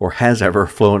or has ever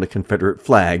flown a Confederate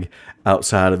flag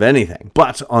outside of anything.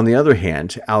 But on the other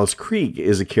hand, Alice Krige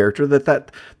is a character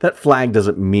that flag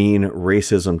doesn't mean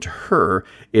racism to her.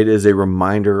 It is a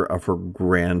reminder of her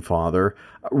grandfather.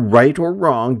 Right or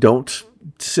wrong, don't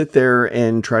sit there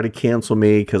and try to cancel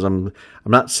me because I'm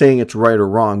not saying it's right or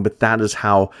wrong, but that is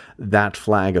how that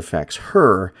flag affects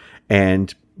her.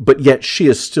 But yet she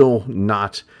is still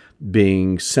not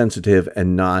being sensitive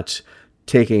and not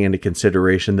taking into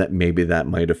consideration that maybe that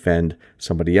might offend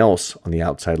somebody else on the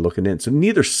outside looking in. So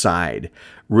neither side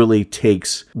really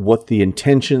takes what the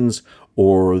intentions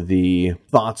or the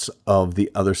thoughts of the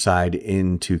other side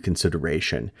into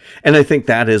consideration. And I think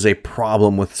that is a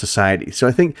problem with society. So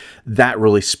I think that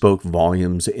really spoke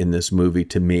volumes in this movie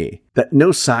to me, that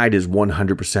no side is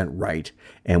 100% right.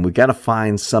 And we got to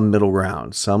find some middle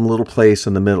ground, some little place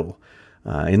in the middle,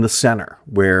 in the center,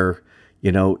 where,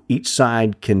 each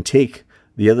side can take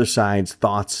the other side's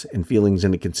thoughts and feelings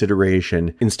into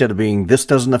consideration instead of being, this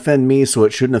doesn't offend me, so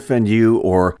it shouldn't offend you,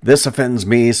 or this offends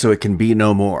me, so it can be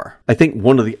no more. I think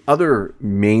one of the other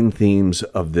main themes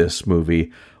of this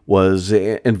movie was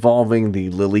involving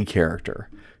the Lily character,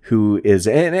 who is,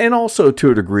 and also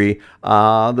to a degree,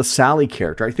 the Sally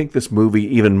character. I think this movie,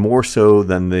 even more so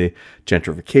than the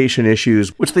gentrification issues,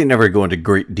 which they never go into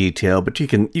great detail, but you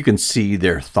can see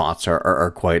their thoughts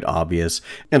are quite obvious.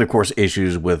 And of course,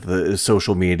 issues with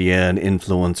social media and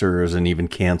influencers and even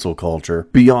cancel culture.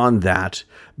 Beyond that,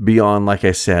 like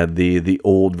I said, the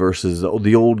old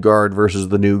guard versus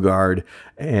the new guard,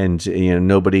 and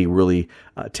nobody really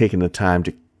taking the time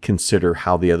to consider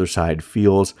how the other side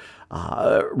feels.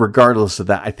 Regardless of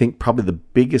that, I think probably the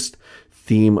biggest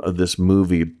theme of this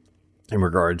movie in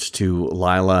regards to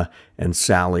Lila and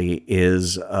Sally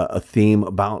is a theme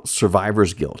about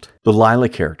survivor's guilt. The Lila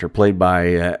character, played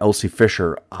by Elsie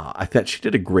Fisher, I thought she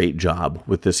did a great job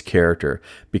with this character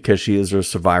because she is a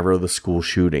survivor of the school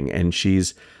shooting, and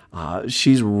she's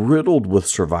riddled with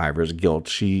survivor's guilt.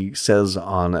 She says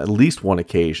on at least one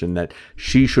occasion that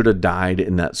she should have died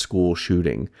in that school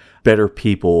shooting. Better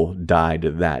people died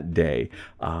that day.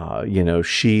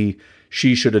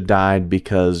 she should have died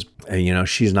because,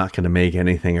 she's not going to make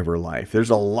anything of her life. There's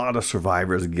a lot of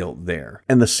survivor's guilt there.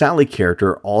 And the Sally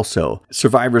character also,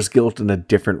 survivor's guilt in a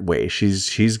different way.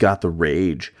 She's got the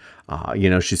rage.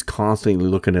 She's constantly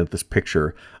looking at this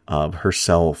picture of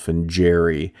herself and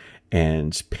Jerry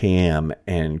and Pam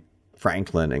and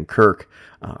Franklin and Kirk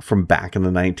from back in the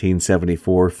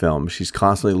 1974 film. She's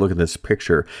constantly looking at this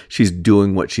picture. She's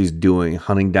doing what she's doing,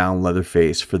 hunting down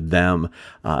Leatherface for them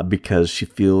because she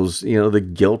feels, the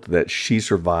guilt that she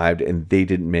survived and they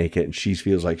didn't make it, and she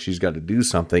feels like she's got to do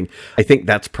something. I think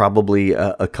that's probably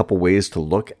a couple ways to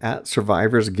look at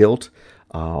survivor's guilt,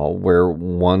 where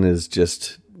one is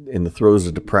just in the throes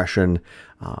of depression,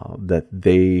 that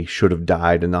they should have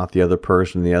died and not the other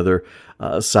person. The other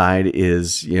side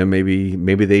is,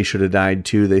 maybe they should have died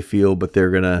too, they feel, but they're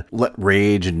going to let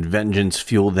rage and vengeance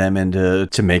fuel them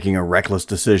into making a reckless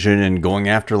decision and going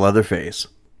after Leatherface.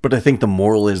 But I think the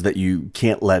moral is that you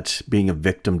can't let being a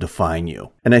victim define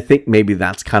you. And I think maybe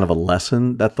that's kind of a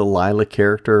lesson that the Lila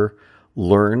character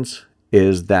learns,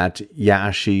 is that,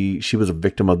 she was a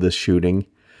victim of this shooting.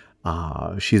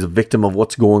 She's a victim of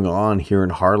what's going on here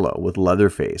in Harlow with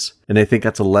Leatherface. And I think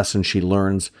that's a lesson she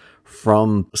learns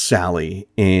from Sally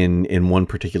in one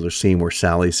particular scene where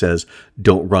Sally says,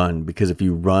 don't run, because if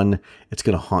you run, it's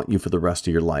going to haunt you for the rest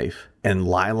of your life. And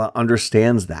Lila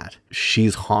understands that.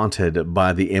 She's haunted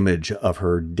by the image of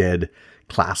her dead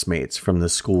classmates from the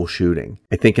school shooting.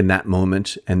 I think in that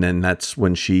moment, and then that's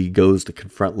when she goes to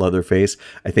confront Leatherface,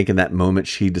 I think in that moment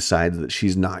she decides that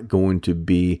she's not going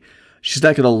to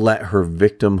let her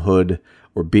victimhood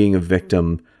or being a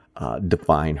victim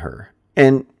define her.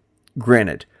 And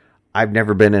granted, I've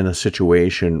never been in a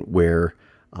situation where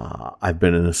I've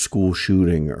been in a school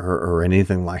shooting or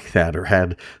anything like that, or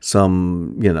had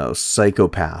some,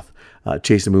 psychopath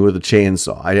chasing me with a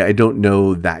chainsaw. I don't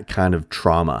know that kind of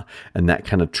trauma and that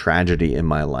kind of tragedy in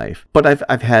my life. But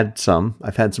I've had some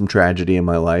tragedy in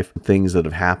my life, things that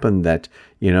have happened that,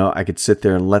 I could sit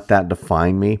there and let that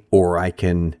define me, or I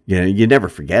can, you never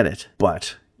forget it,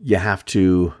 but you have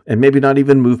to, and maybe not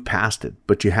even move past it,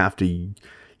 but you have to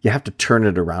turn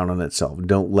it around on itself.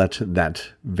 Don't let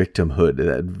that victimhood,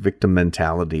 that victim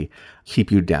mentality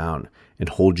keep you down and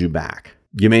hold you back.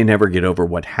 You may never get over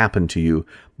what happened to you,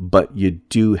 but you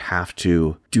do have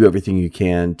to do everything you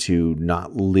can to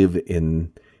not live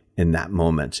in that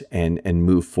moment and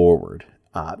move forward.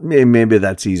 Maybe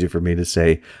that's easy for me to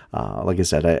say. Like I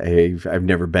said, I've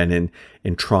never been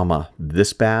in trauma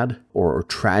this bad or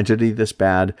tragedy this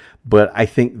bad, but I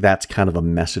think that's kind of a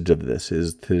message of this,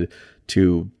 is to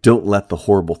don't let the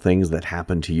horrible things that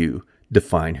happen to you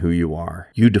define who you are.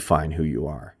 You define who you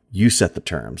are. You set the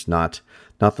terms, not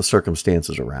the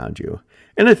circumstances around you.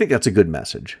 And I think that's a good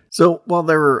message. So while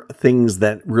there are things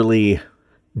that really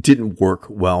didn't work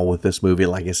well with this movie,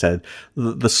 like I said,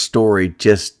 the story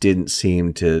just didn't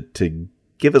seem to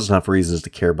give us enough reasons to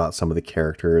care about some of the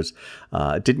characters.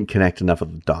 It didn't connect enough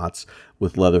of the dots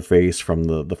with Leatherface from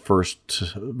the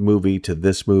first movie to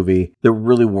this movie. There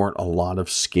really weren't a lot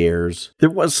of scares. There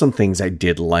was some things I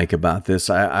did like about this.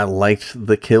 I liked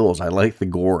the kills. I liked the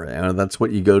gore. That's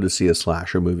what you go to see a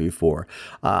slasher movie for.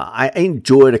 I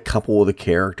enjoyed a couple of the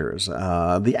characters.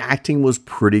 The acting was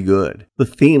pretty good. The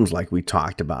themes, like we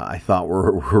talked about, I thought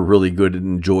were really good and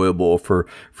enjoyable for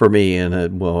me and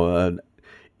an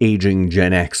aging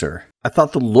Gen Xer. I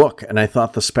thought the look and I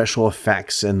thought the special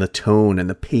effects and the tone and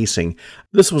the pacing.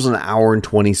 This was an hour and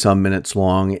 20 some minutes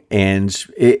long, and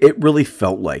it really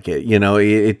felt like it.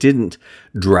 It didn't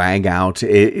drag out.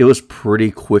 It was pretty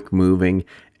quick moving,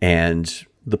 and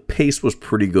the pace was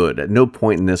pretty good. At no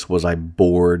point in this was I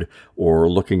bored or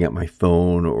looking at my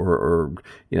phone or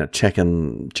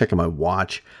checking my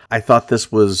watch. I thought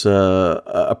this was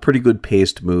a pretty good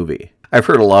paced movie. I've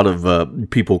heard a lot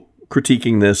of people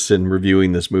critiquing this and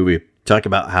reviewing this movie talk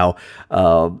about how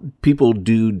people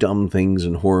do dumb things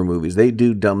in horror movies. They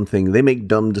do dumb things. They make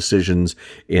dumb decisions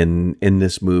in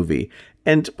this movie.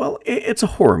 And, well, it's a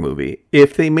horror movie.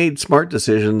 If they made smart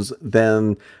decisions,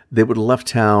 then they would have left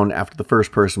town after the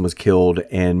first person was killed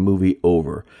and movie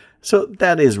over. So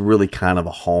that is really kind of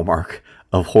a hallmark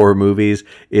of horror movies,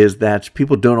 is that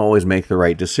people don't always make the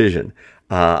right decision.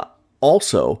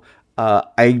 Also,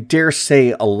 I dare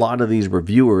say a lot of these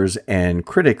reviewers and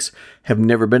critics have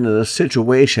never been in a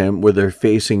situation where they're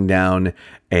facing down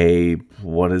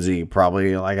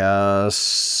probably like a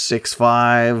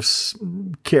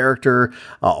 6'5" character,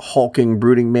 a hulking,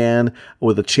 brooding man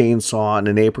with a chainsaw and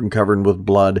an apron covered with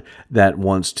blood that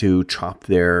wants to chop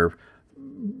their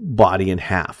body in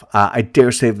half. I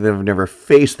dare say they've never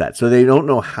faced that, so they don't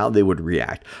know how they would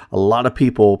react. A lot of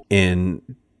people in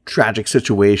tragic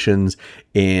situations,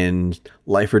 in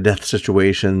life or death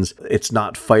situations, it's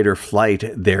not fight or flight.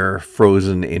 They're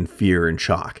frozen in fear and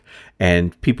shock.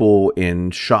 And people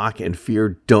in shock and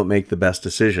fear don't make the best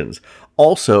decisions.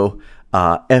 Also,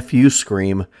 F you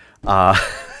scream.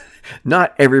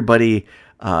 Not everybody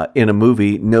in a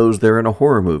movie knows they're in a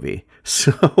horror movie.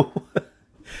 So,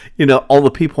 all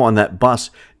the people on that bus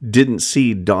didn't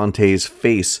see Dante's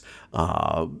face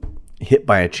hit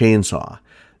by a chainsaw.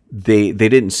 They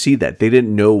didn't see that. They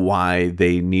didn't know why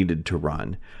they needed to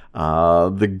run.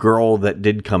 The girl that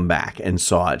did come back and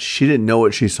saw it, she didn't know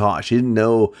what she saw. She didn't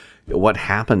know what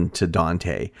happened to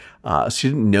Dante. She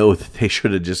didn't know that they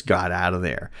should have just got out of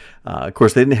there. Of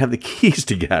course, they didn't have the keys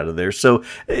to get out of there. So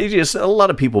it's just a lot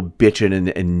of people bitching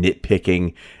and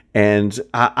nitpicking. And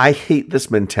I hate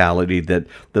this mentality that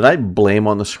I blame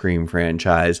on the Scream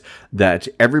franchise, that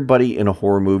everybody in a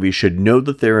horror movie should know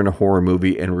that they're in a horror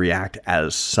movie and react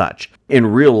as such. In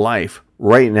real life,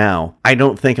 right now, I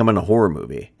don't think I'm in a horror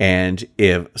movie. And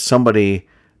if somebody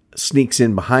sneaks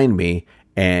in behind me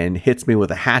and hits me with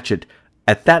a hatchet,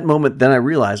 at that moment, then I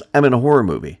realize I'm in a horror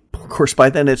movie. Of course, by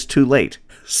then it's too late.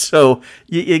 So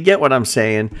you get what I'm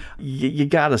saying. You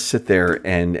got to sit there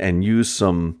and use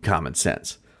some common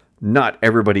sense. Not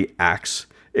everybody acts.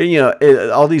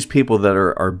 All these people that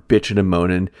are bitching and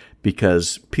moaning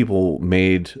because people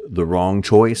made the wrong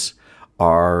choice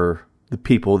are the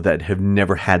people that have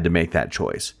never had to make that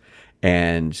choice.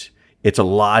 And it's a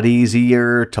lot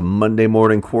easier to Monday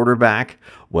morning quarterback.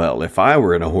 Well, if I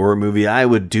were in a horror movie, I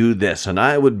would do this, and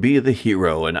I would be the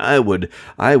hero, and I would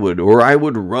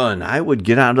run. I would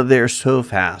get out of there so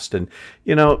fast. And,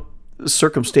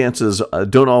 circumstances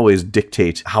don't always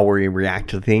dictate how we react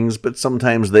to things, but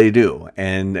sometimes they do.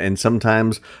 And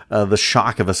sometimes the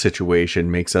shock of a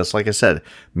situation makes us, like I said,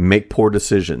 make poor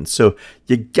decisions. So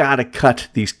you gotta cut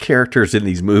these characters in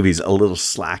these movies a little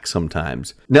slack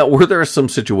sometimes. Now, were there some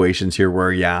situations here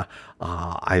where,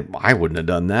 I wouldn't have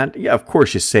done that? Yeah, of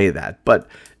course you say that, but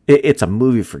it's a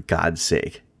movie, for God's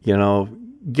sake. Get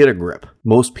a grip.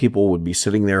 Most people would be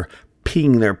sitting there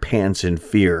peeing their pants in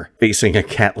fear, facing a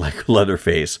cat like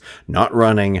Leatherface, not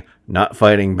running, not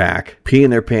fighting back,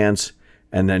 peeing their pants,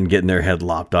 and then getting their head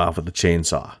lopped off with a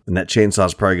chainsaw. And that chainsaw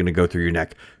is probably going to go through your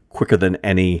neck quicker than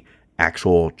any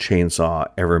actual chainsaw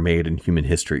ever made in human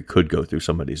history could go through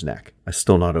somebody's neck. I'm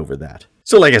still not over that.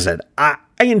 So like I said, I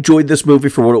enjoyed this movie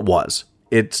for what it was.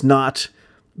 It's not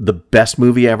the best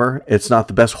movie ever. It's not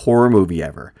the best horror movie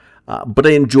ever. But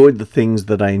I enjoyed the things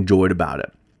that I enjoyed about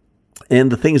it. And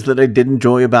the things that I did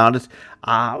enjoy about it,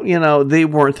 they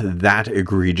weren't that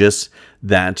egregious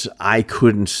that I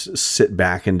couldn't sit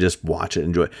back and just watch it and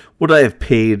enjoy it. Would I have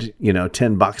paid,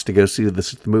 $10 to go see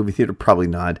this at the movie theater? Probably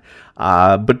not.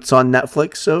 But it's on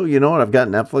Netflix, so you know what? I've got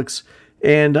Netflix,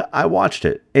 and I watched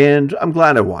it. And I'm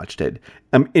glad I watched it.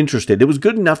 I'm interested. It was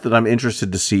good enough that I'm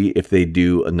interested to see if they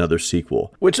do another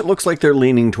sequel, which it looks like they're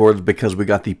leaning towards, because we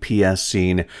got the PS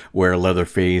scene where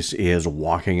Leatherface is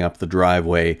walking up the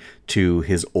driveway to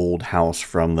his old house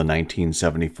from the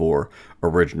 1974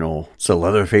 original. So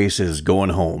Leatherface is going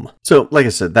home. So like I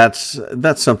said, that's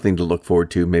something to look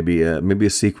forward to. Maybe a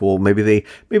sequel. Maybe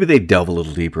they delve a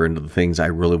little deeper into the things I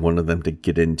really wanted them to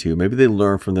get into. Maybe they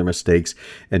learn from their mistakes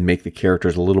and make the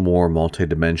characters a little more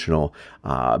multidimensional.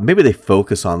 Maybe they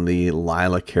focus on the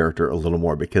Lila character a little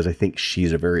more, because I think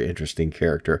she's a very interesting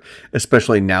character,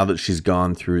 especially now that she's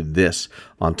gone through this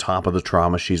on top of the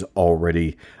trauma she's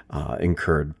already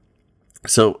incurred.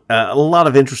 So a lot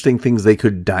of interesting things they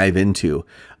could dive into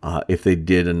if they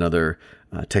did another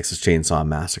Texas Chainsaw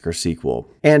Massacre sequel.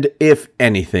 And if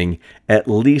anything, at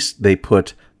least they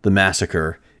put the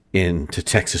massacre into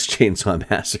Texas Chainsaw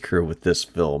Massacre with this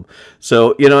film.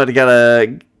 So, I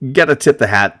gotta tip the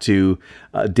hat to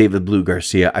David Blue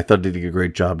Garcia. I thought he did a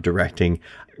great job directing.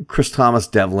 Chris Thomas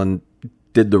Devlin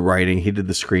did the writing. He did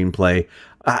the screenplay.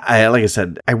 Like I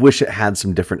said, I wish it had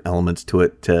some different elements to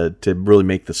it to really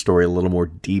make the story a little more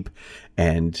deep,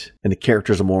 and the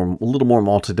characters are a little more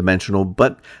multidimensional.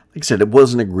 But like I said, it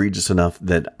wasn't egregious enough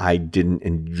that I didn't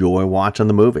enjoy watching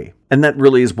the movie. And that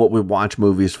really is what we watch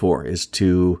movies for, is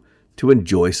to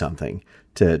enjoy something,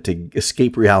 to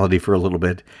escape reality for a little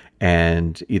bit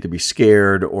and either be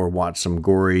scared or watch some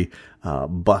gory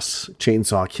bus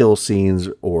chainsaw kill scenes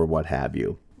or what have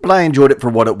you. But I enjoyed it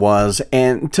for what it was.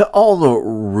 And to all the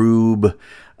rube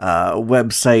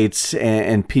websites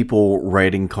and people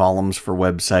writing columns for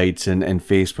websites and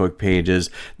Facebook pages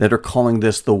that are calling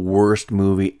this the worst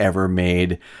movie ever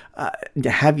made,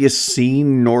 have you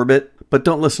seen Norbit? but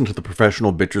don't listen to the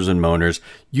professional bitchers and moaners.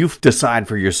 You decide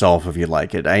for yourself if you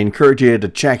like it. I encourage you to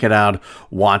check it out,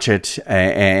 watch it,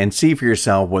 and see for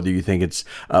yourself whether you think it's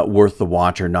worth the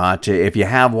watch or not. If you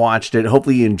have watched it,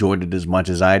 hopefully you enjoyed it as much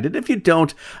as I did. If you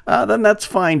don't, then that's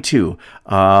fine too.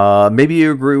 Maybe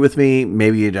you agree with me,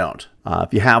 maybe you don't.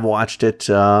 If you have watched it,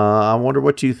 I wonder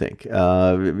what you think.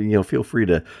 Feel free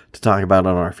to talk about it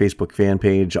on our Facebook fan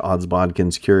page, Odds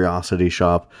Bodkin's Curiosity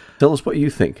Shop. Tell us what you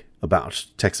think about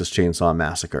Texas Chainsaw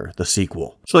Massacre, the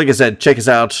sequel. So like I said, check us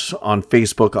out on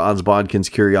Facebook, Odds Bodkin's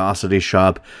Curiosity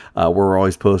Shop. We're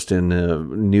always posting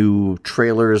new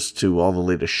trailers to all the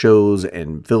latest shows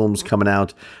and films coming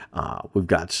out. We've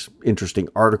got interesting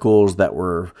articles that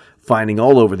we're finding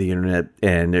all over the internet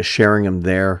and sharing them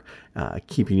there.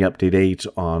 Keeping you up to date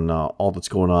on all that's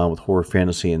going on with horror,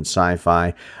 fantasy, and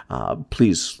sci-fi.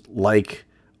 Please like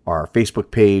our Facebook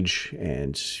page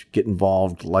and get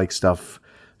involved, like stuff,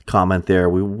 comment there.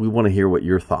 We want to hear what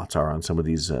your thoughts are on some of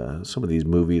these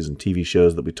movies and TV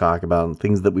shows that we talk about and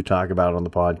things that we talk about on the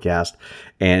podcast.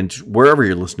 And wherever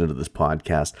you're listening to this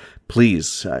podcast,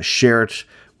 please share it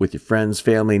with your friends,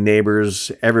 family,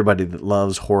 neighbors, everybody that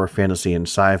loves horror, fantasy, and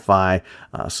sci-fi.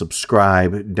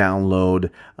 Subscribe,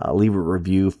 download, leave a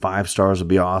review. 5 stars would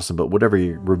be awesome, but whatever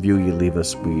review you leave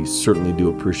us, we certainly do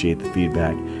appreciate the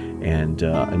feedback. And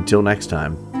until next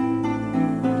time.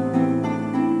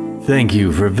 Thank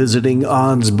you for visiting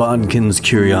Odds Bodkin's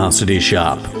Curiosity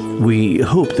Shop. We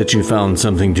hope that you found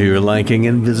something to your liking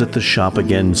and visit the shop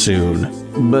again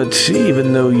soon. But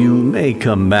even though you may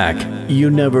come back,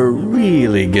 you never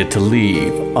really get to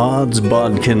leave Odds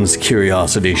Bodkin's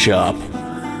Curiosity Shop.